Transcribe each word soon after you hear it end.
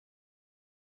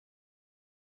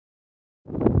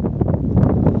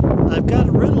I've got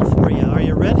a riddle for you. Are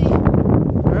you ready?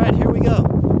 All right, here we go.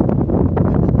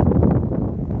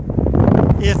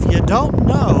 If you don't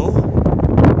know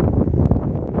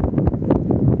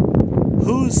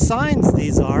whose signs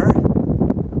these are,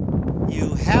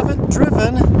 you haven't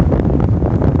driven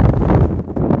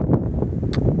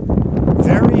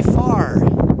very far.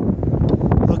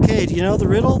 Okay, do you know the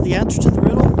riddle? The answer to the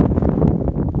riddle?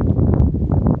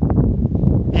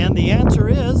 And the answer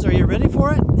is, are you ready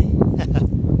for it?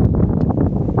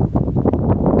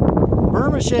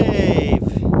 Burma shave.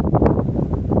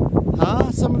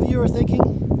 Huh? Some of you are thinking?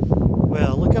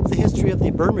 Well, look up the history of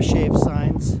the Burma shave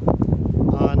signs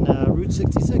on Route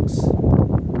 66.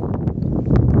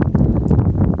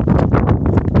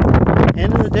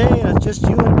 End of the day, it's just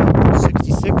you and me, Route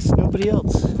 66, nobody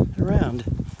else around.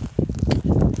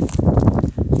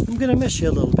 I'm gonna miss you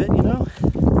a little bit, you know?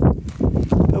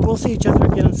 But we'll see each other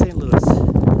again in St. Louis.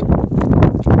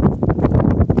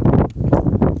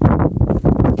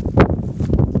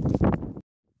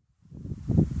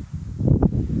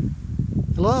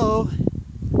 Hello?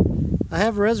 I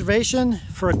have a reservation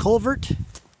for a culvert.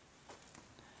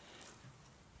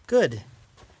 Good.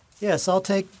 Yes, I'll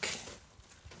take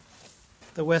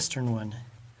the western one.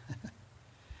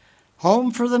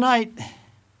 Home for the night.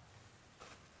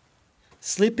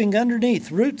 Sleeping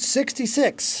underneath Route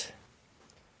 66.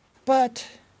 But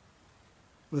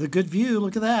with a good view,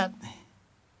 look at that.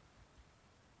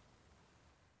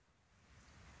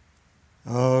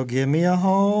 Oh, give me a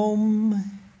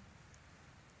home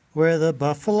where the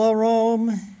buffalo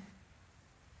roam,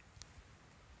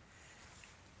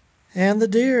 and the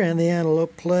deer and the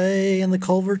antelope play, and the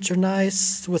culverts are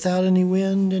nice without any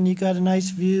wind, and you got a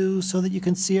nice view so that you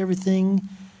can see everything.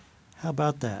 How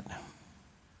about that?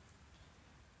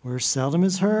 Where seldom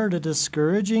is heard a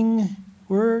discouraging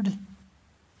word,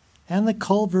 and the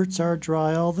culverts are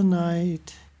dry all the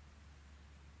night.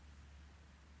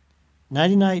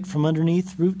 Nighty night from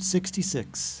underneath Route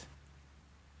 66.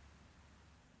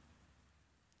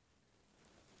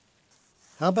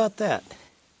 How about that?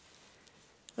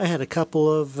 I had a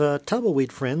couple of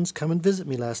tumbleweed friends come and visit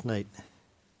me last night.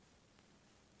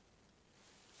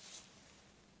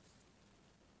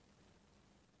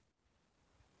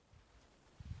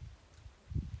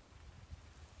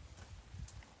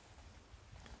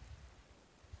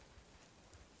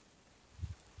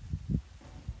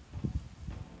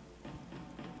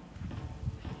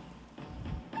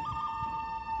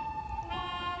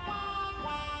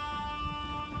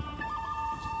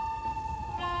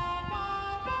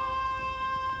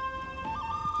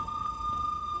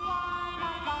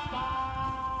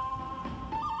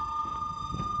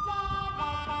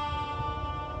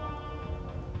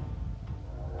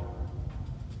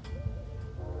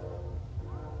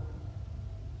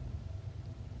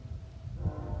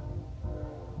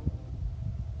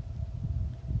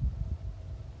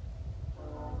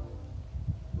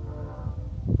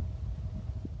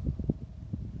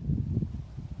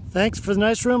 Thanks for the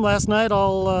nice room last night.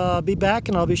 I'll be back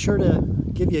and I'll be sure to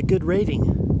give you a good rating.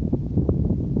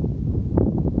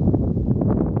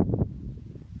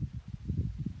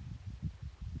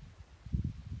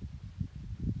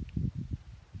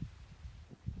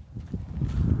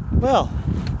 Well,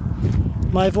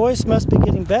 my voice must be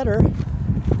getting better.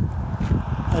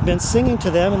 I've been singing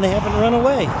to them and they haven't run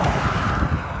away.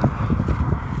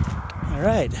 All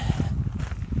right.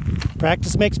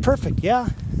 Practice makes perfect, yeah?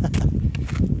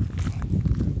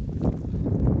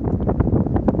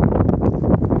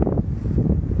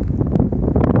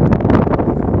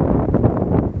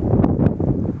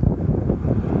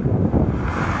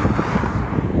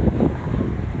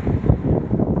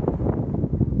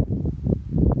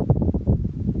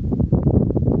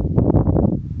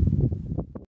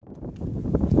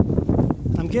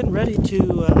 I'm getting ready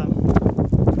to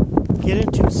get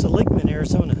into Seligman,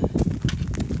 Arizona,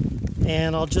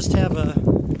 and I'll just have a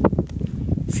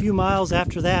few miles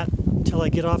after that until I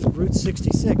get off of Route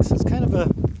 66. It's kind of a,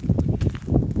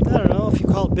 I don't know if you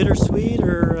call it bittersweet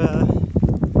or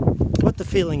what the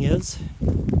feeling is,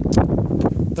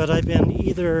 but I've been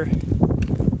either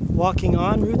walking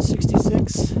on Route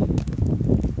 66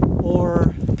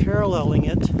 or paralleling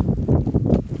it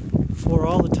for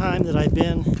all the time that I've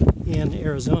been in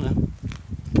Arizona.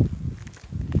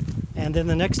 And then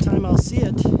the next time I'll see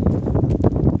it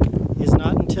is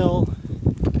not until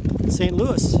St.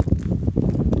 Louis,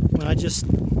 when I just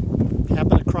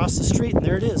happen to cross the street and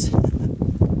there it is.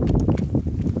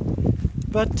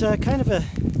 But kind of a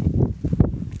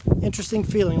interesting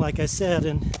feeling, like I said,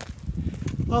 and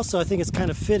also I think it's kind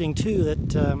of fitting too that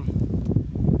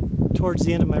towards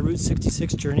the end of my Route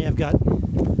 66 journey I've got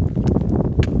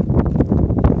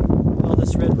all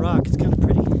this red rock rock. It's kind of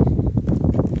pretty.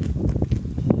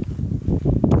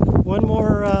 One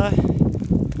more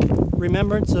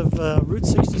remembrance of Route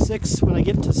 66 when I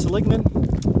get to Seligman,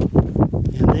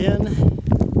 and then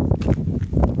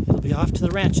it'll be off to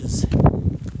the ranches.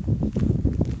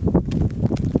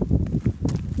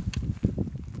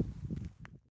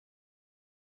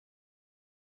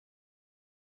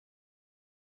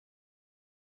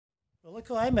 Well, look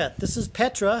who I met. This is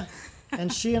Petra,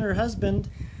 and she and her husband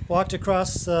walked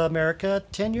across America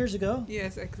 10 years ago.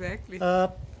 Yes, exactly.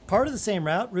 Part of the same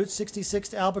route, Route 66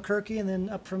 to Albuquerque, and then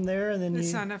up from there, and then The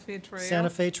Santa Fe Trail. Santa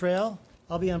Fe Trail.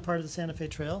 I'll be on part of the Santa Fe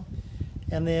Trail.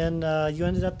 And then you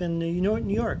ended up in New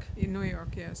York. In New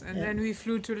York, yes. And then we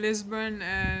flew to Lisbon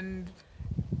and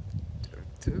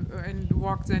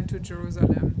walked then to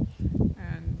Jerusalem.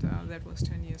 And that was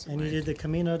 10 years ago. And you did the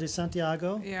Camino de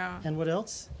Santiago. Yeah. And what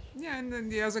else? Yeah, and then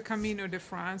the other Camino de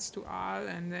France to Arles,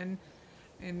 and then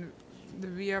in the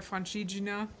Via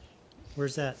Francigena.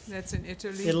 Where's that? That's in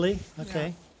Italy. Italy?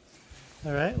 Okay.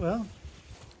 Yeah. All right, well,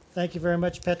 thank you very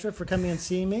much, Petra, for coming and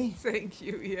seeing me. Thank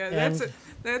you, yeah. And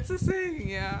that's a thing,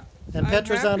 yeah. And I'm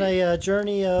Petra's on happy. a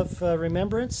journey of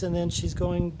remembrance, and then she's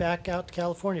going back out to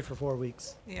California for 4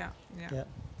 weeks. Yeah. All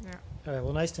right,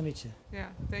 well, nice to meet you. Yeah,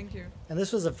 thank you. And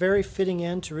this was a very fitting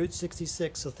end to Route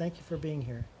 66, so thank you for being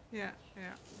here. Yeah.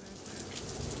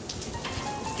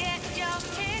 Get your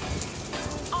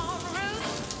kicks on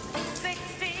Route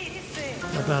 66.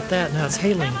 How about that? Now it's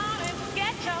hailing.